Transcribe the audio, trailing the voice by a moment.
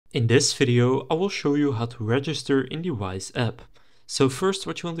In this video, I will show you how to register in the Wise app. So first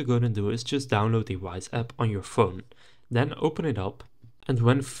what you want to go and do is just download the Wise app on your phone. Then open it up, and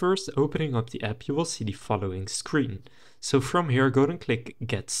when first opening up the app you will see the following screen. So from here go and click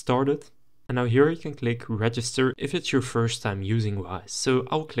Get Started. And now here you can click Register if it's your first time using Wise. So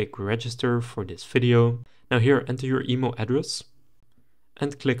I'll click Register for this video. Now here enter your email address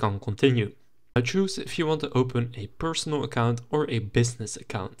and click on Continue. Now choose if you want to open a personal account or a business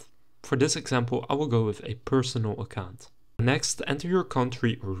account. For this example, I will go with a personal account. Next, enter your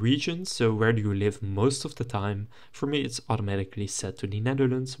country or region, so where do you live most of the time. For me, it's automatically set to the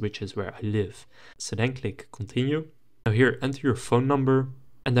Netherlands, which is where I live. So then click Continue. Now here, enter your phone number,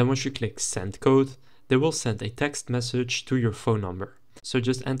 and then once you click Send Code, they will send a text message to your phone number. So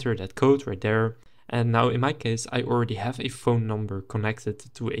just enter that code right there. And now in my case, I already have a phone number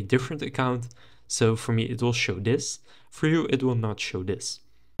connected to a different account. So for me, it will show this. For you, it will not show this.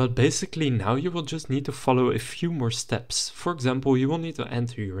 But basically now you will just need to follow a few more steps. For example, you will need to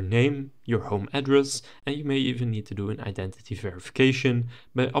enter your name, your home address, and you may even need to do an identity verification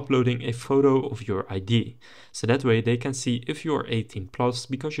by uploading a photo of your ID. So that way they can see if you are 18 plus,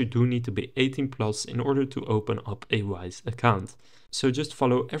 because you do need to be 18 plus in order to open up a Wise account. So just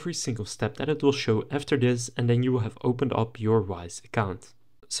follow every single step that it will show after this, and then you will have opened up your Wise account.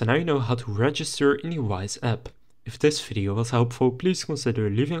 So now you know how to register in the Wise app. If this video was helpful, please consider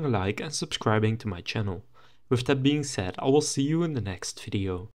leaving a like and subscribing to my channel. With that being said, I will see you in the next video.